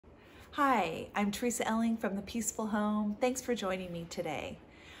Hi, I'm Teresa Elling from The Peaceful Home. Thanks for joining me today.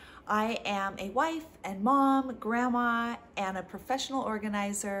 I am a wife and mom, grandma, and a professional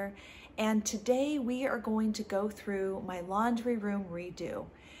organizer, and today we are going to go through my laundry room redo.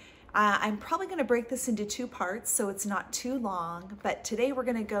 I'm probably going to break this into two parts so it's not too long, but today we're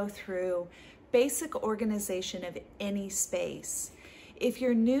going to go through basic organization of any space. If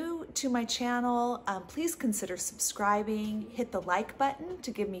you're new to my channel, please consider subscribing, hit the like button to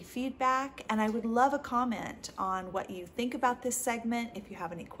give me feedback, and I would love a comment on what you think about this segment, if you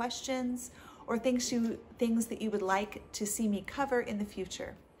have any questions, or things that you would like to see me cover in the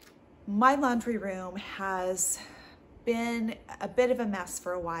future. My laundry room has been a bit of a mess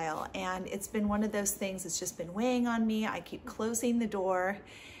for a while, and it's been one of those things that's just been weighing on me. I keep closing the door,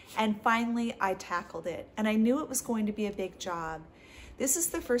 and finally I tackled it, and I knew it was going to be a big job. This is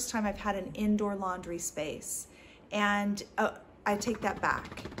the first time I've had an indoor laundry space, and I take that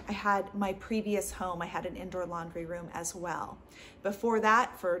back. I had my previous home, I had an indoor laundry room as well. Before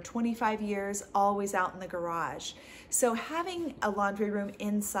that, for 25 years, always out in the garage. So having a laundry room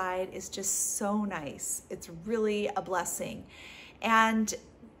inside is just so nice. It's really a blessing. And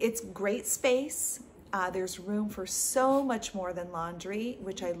it's great space. There's room for so much more than laundry,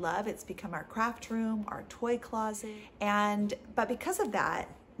 which I love. It's become our craft room, our toy closet. But because of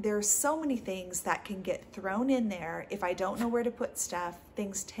that, there's so many things that can get thrown in there. If I don't know where to put stuff,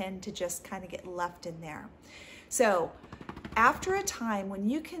 things tend to just kind of get left in there. So after a time when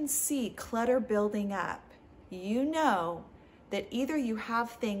you can see clutter building up, you know that either you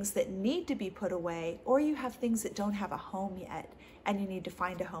have things that need to be put away or you have things that don't have a home yet and you need to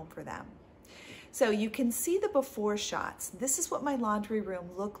find a home for them. So you can see the before shots. This is what my laundry room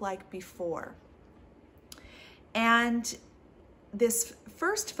looked like before. And this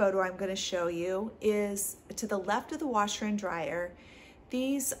first photo I'm going to show you is to the left of the washer and dryer.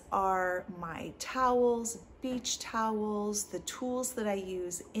 These are my towels, beach towels, the tools that I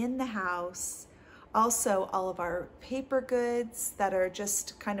use in the house. Also, all of our paper goods that are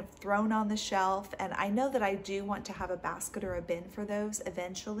just kind of thrown on the shelf. And I know that I do want to have a basket or a bin for those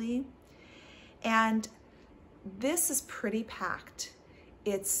eventually. And this is pretty packed.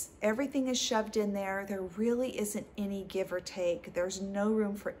 Everything is shoved in there. There really isn't any give or take. There's no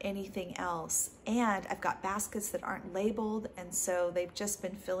room for anything else. And I've got baskets that aren't labeled, and so they've just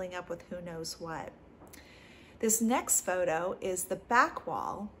been filling up with who knows what. This next photo is the back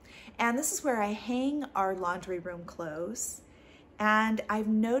wall, and this is where I hang our laundry room clothes. And I've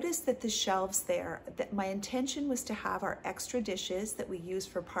noticed that the shelves there, that my intention was to have our extra dishes that we use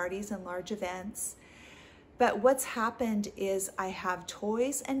for parties and large events. But what's happened is I have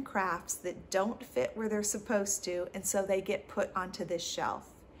toys and crafts that don't fit where they're supposed to, and so they get put onto this shelf.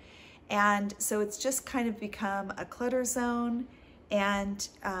 And so it's just kind of become a clutter zone. And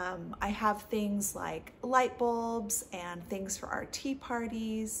I have things like light bulbs and things for our tea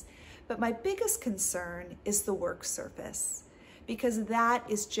parties. But my biggest concern is the work surface, because that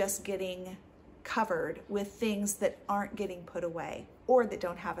is just getting covered with things that aren't getting put away or that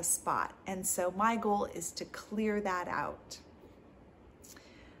don't have a spot. And so my goal is to clear that out.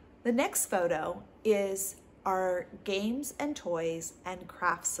 The next photo is our games and toys and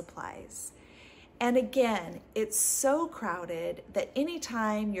craft supplies. And again, it's so crowded that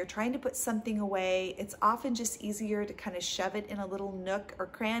anytime you're trying to put something away, it's often just easier to kind of shove it in a little nook or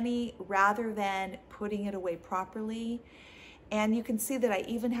cranny rather than putting it away properly. And you can see that I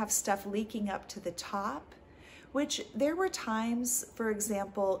even have stuff leaking up to the top, which there were times, for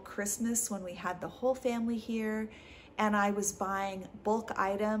example, Christmas when we had the whole family here and I was buying bulk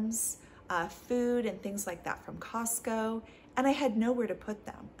items, food and things like that from Costco, and I had nowhere to put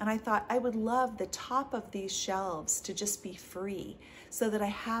them. And I thought I would love the top of these shelves to just be free so that I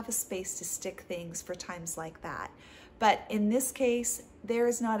have a space to stick things for times like that. But in this case, there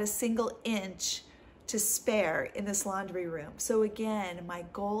is not a single inch to spare in this laundry room. So again, my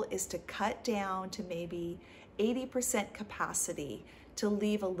goal is to cut down to maybe 80% capacity to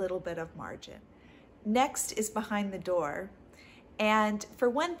leave a little bit of margin. Next is behind the door. And for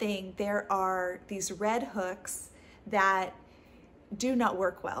one thing, there are these red hooks that do not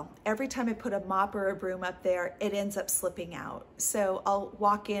work well. Every time I put a mop or a broom up there, it ends up slipping out. So I'll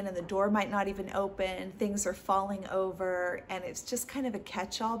walk in and the door might not even open, things are falling over, and it's just kind of a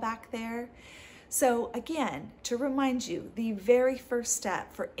catch-all back there. So again, to remind you, the very first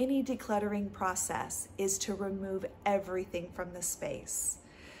step for any decluttering process is to remove everything from the space.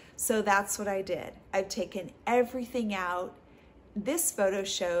 So that's what I did. I've taken everything out. This photo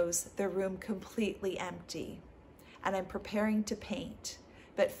shows the room completely empty, and I'm preparing to paint.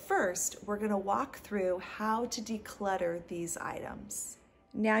 But first, we're gonna walk through how to declutter these items.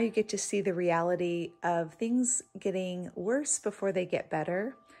 Now you get to see the reality of things getting worse before they get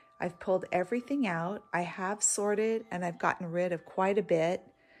better. I've pulled everything out. I have sorted and I've gotten rid of quite a bit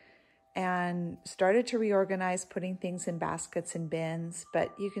and started to reorganize, putting things in baskets and bins,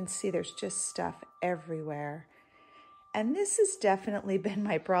 but you can see there's just stuff everywhere. And this has definitely been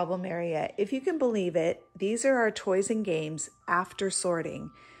my problem area. If you can believe it, these are our toys and games after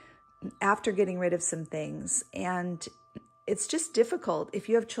sorting, after getting rid of some things. And it's just difficult. If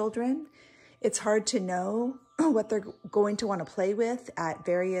you have children, it's hard to know what they're going to want to play with at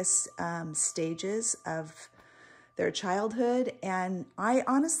various stages of their childhood. And I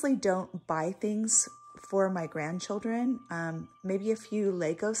honestly don't buy things for my grandchildren, maybe a few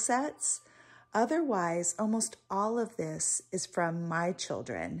Lego sets. Otherwise, almost all of this is from my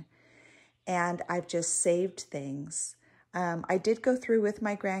children, and I've just saved things. I did go through with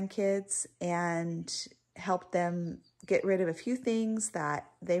my grandkids and help them get rid of a few things that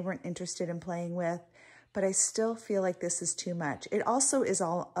they weren't interested in playing with, but I still feel like this is too much. It also is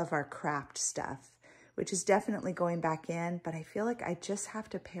all of our craft stuff, which is definitely going back in, but I feel like I just have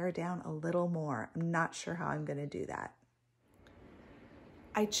to pare down a little more. I'm not sure how I'm going to do that.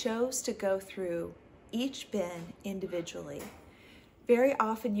 I chose to go through each bin individually. Very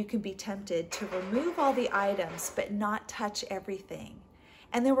often you can be tempted to remove all the items but not touch everything.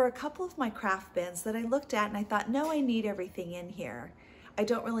 And there were a couple of my craft bins that I looked at and I thought, no, I need everything in here. I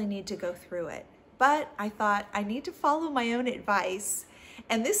don't really need to go through it. But I thought I need to follow my own advice.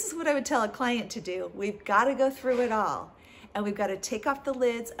 And this is what I would tell a client to do. We've got to go through it all. And we've got to take off the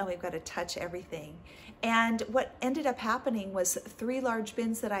lids and we've got to touch everything. And what ended up happening was 3 large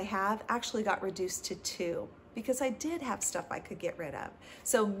bins that I have actually got reduced to 2 because I did have stuff I could get rid of.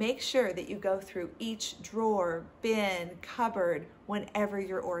 So make sure that you go through each drawer, bin, cupboard whenever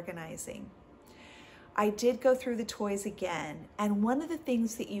you're organizing. I did go through the toys again, and one of the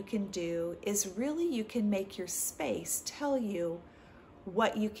things that you can do is really you can make your space tell you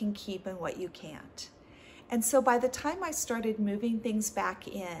what you can keep and what you can't. And so by the time I started moving things back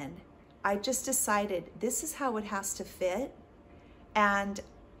in, I just decided this is how it has to fit, and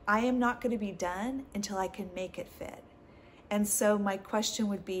I am not going to be done until I can make it fit. And so my question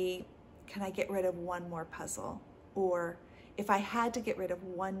would be, can I get rid of one more puzzle? Or if I had to get rid of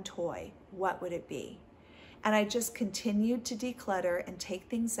one toy, what would it be? And I just continued to declutter and take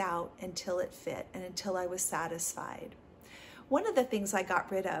things out until it fit and until I was satisfied. One of the things I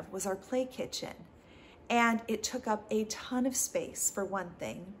got rid of was our play kitchen, and it took up a ton of space for one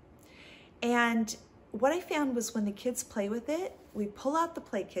thing. And what I found was when the kids play with it, we pull out the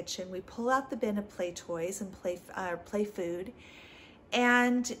play kitchen, we pull out the bin of play toys and play food,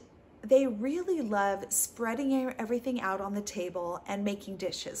 and they really love spreading everything out on the table and making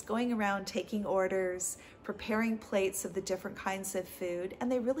dishes, going around taking orders, preparing plates of the different kinds of food,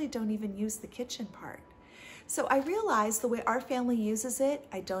 and they really don't even use the kitchen part. So I realized the way our family uses it,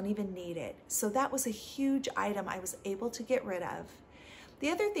 I don't even need it. So that was a huge item I was able to get rid of. The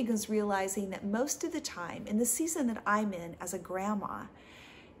other thing is realizing that most of the time, in the season that I'm in as a grandma,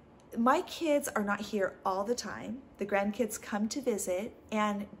 my kids are not here all the time. The grandkids come to visit,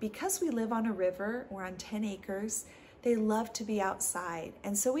 and because we live on a river, we're on 10 acres, they love to be outside.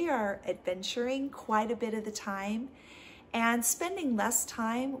 And so we are adventuring quite a bit of the time and spending less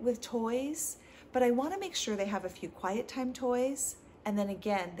time with toys, but I want to make sure they have a few quiet time toys. And then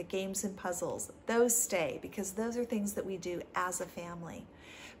again, the games and puzzles, those stay because those are things that we do as a family.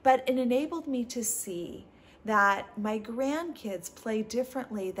 But it enabled me to see that my grandkids play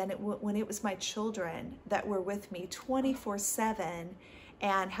differently than when it was my children that were with me 24/7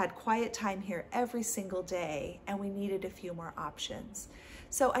 and had quiet time here every single day, and we needed a few more options.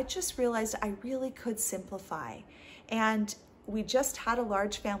 So I just realized I really could simplify. And we just had a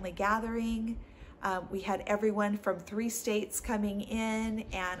large family gathering. We had everyone from 3 states coming in,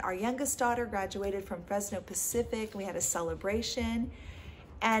 and our youngest daughter graduated from Fresno Pacific. We had a celebration,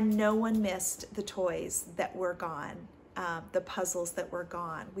 and no one missed the toys that were gone, the puzzles that were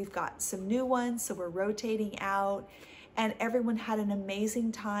gone. We've got some new ones, so we're rotating out, and everyone had an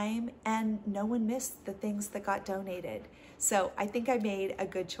amazing time, and no one missed the things that got donated. So I think I made a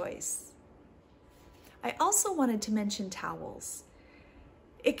good choice. I also wanted to mention towels.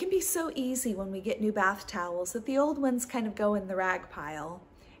 It can be so easy when we get new bath towels that the old ones kind of go in the rag pile.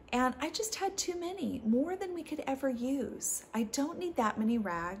 And I just had too many, more than we could ever use. I don't need that many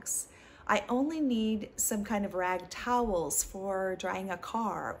rags. I only need some kind of rag towels for drying a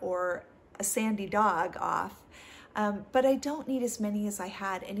car or a sandy dog off. But I don't need as many as I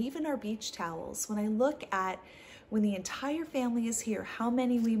had. And even our beach towels, when I look at when the entire family is here, how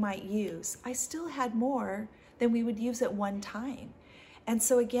many we might use, I still had more than we would use at one time. And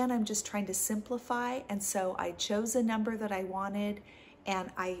so again, I'm just trying to simplify. And so I chose a number that I wanted,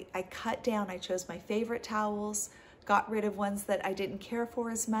 and I cut down. I chose my favorite towels, got rid of ones that I didn't care for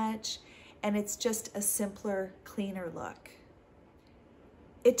as much, and it's just a simpler, cleaner look.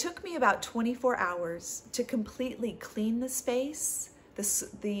 It took me about 24 hours to completely clean the space.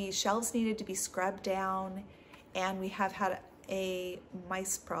 The shelves needed to be scrubbed down, and we have had a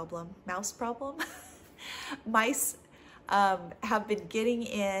mouse problem. Mice have been getting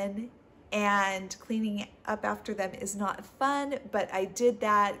in, and cleaning up after them is not fun, but I did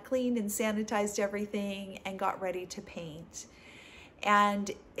that, cleaned and sanitized everything, and got ready to paint. And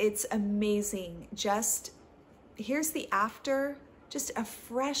it's amazing. Just here's the after, just a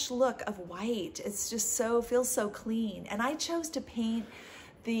fresh look of white. It's just feels so clean. And I chose to paint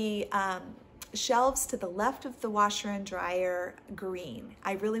the shelves to the left of the washer and dryer green.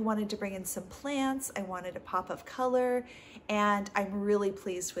 I really wanted to bring in some plants. I wanted a pop of color, and I'm really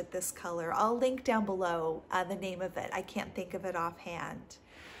pleased with this color. I'll link down below the name of it. I can't think of it offhand.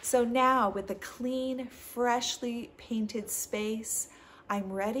 So now with the clean, freshly painted space,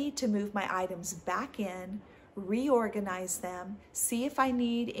 I'm ready to move my items back in, reorganize them, see if I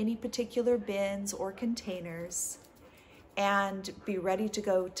need any particular bins or containers, and be ready to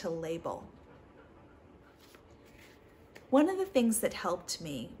go to label. One of the things that helped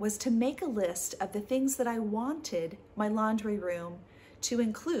me was to make a list of the things that I wanted my laundry room to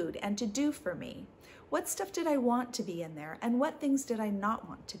include and to do for me. What stuff did I want to be in there, and what things did I not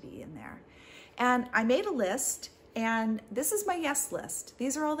want to be in there? And I made a list, and this is my yes list.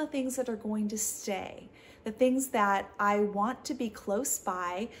 These are all the things that are going to stay. The things that I want to be close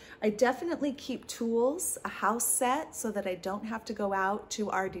by. I definitely keep tools, a house set, so that I don't have to go out to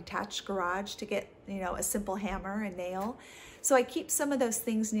our detached garage to get, a simple hammer and nail. So I keep some of those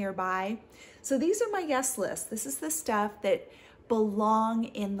things nearby. So these are my yes list. This is the stuff that belong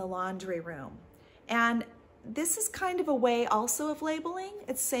in the laundry room. And this is kind of a way also of labeling.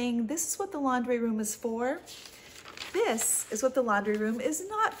 It's saying this is what the laundry room is for. This is what the laundry room is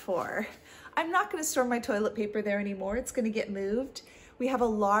not for. I'm not going to store my toilet paper there anymore. It's going to get moved. We have a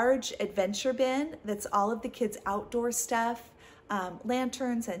large adventure bin that's all of the kids' outdoor stuff,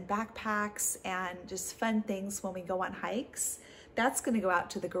 lanterns and backpacks and just fun things when we go on hikes. That's going to go out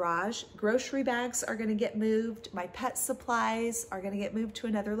to the garage. Grocery bags are going to get moved. My pet supplies are going to get moved to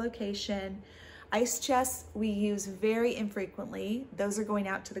another location. Ice chests we use very infrequently. Those are going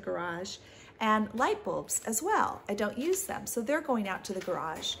out to the garage. And light bulbs as well. I don't use them, so they're going out to the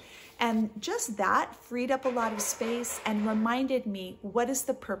garage. And just that freed up a lot of space and reminded me, what is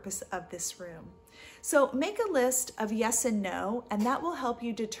the purpose of this room? So make a list of yes and no, and that will help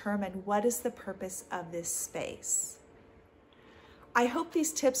you determine what is the purpose of this space. I hope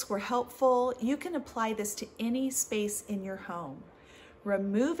these tips were helpful. You can apply this to any space in your home.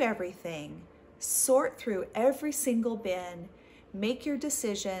 Remove everything, sort through every single bin, make your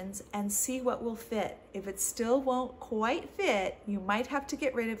decisions, and see what will fit. If it still won't quite fit, you might have to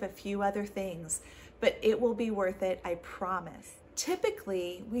get rid of a few other things, but it will be worth it, I promise.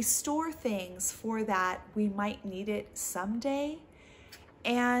 Typically, we store things for that we might need it someday,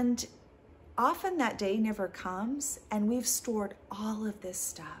 and often that day never comes, and we've stored all of this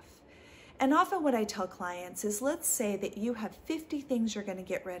stuff. And often what I tell clients is, let's say that you have 50 things you're going to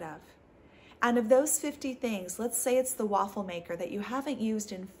get rid of. And of those 50 things, let's say it's the waffle maker that you haven't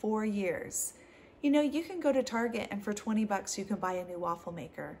used in 4 years. You can go to Target and for 20 bucks you can buy a new waffle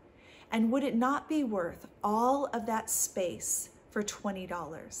maker. And would it not be worth all of that space for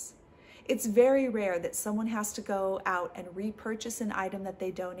 $20? It's very rare that someone has to go out and repurchase an item that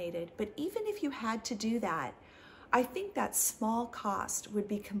they donated. But even if you had to do that, I think that small cost would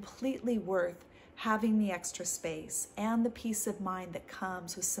be completely worth having the extra space and the peace of mind that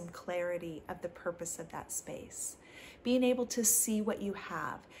comes with some clarity of the purpose of that space. Being able to see what you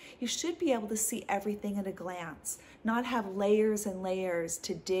have. You should be able to see everything at a glance, not have layers and layers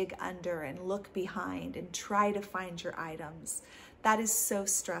to dig under and look behind and try to find your items. That is so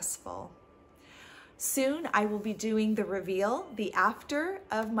stressful. Soon I will be doing the reveal, the after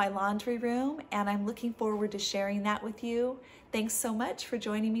of my laundry room, and I'm looking forward to sharing that with you. Thanks so much for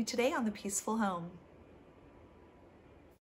joining me today on The Peaceful Home.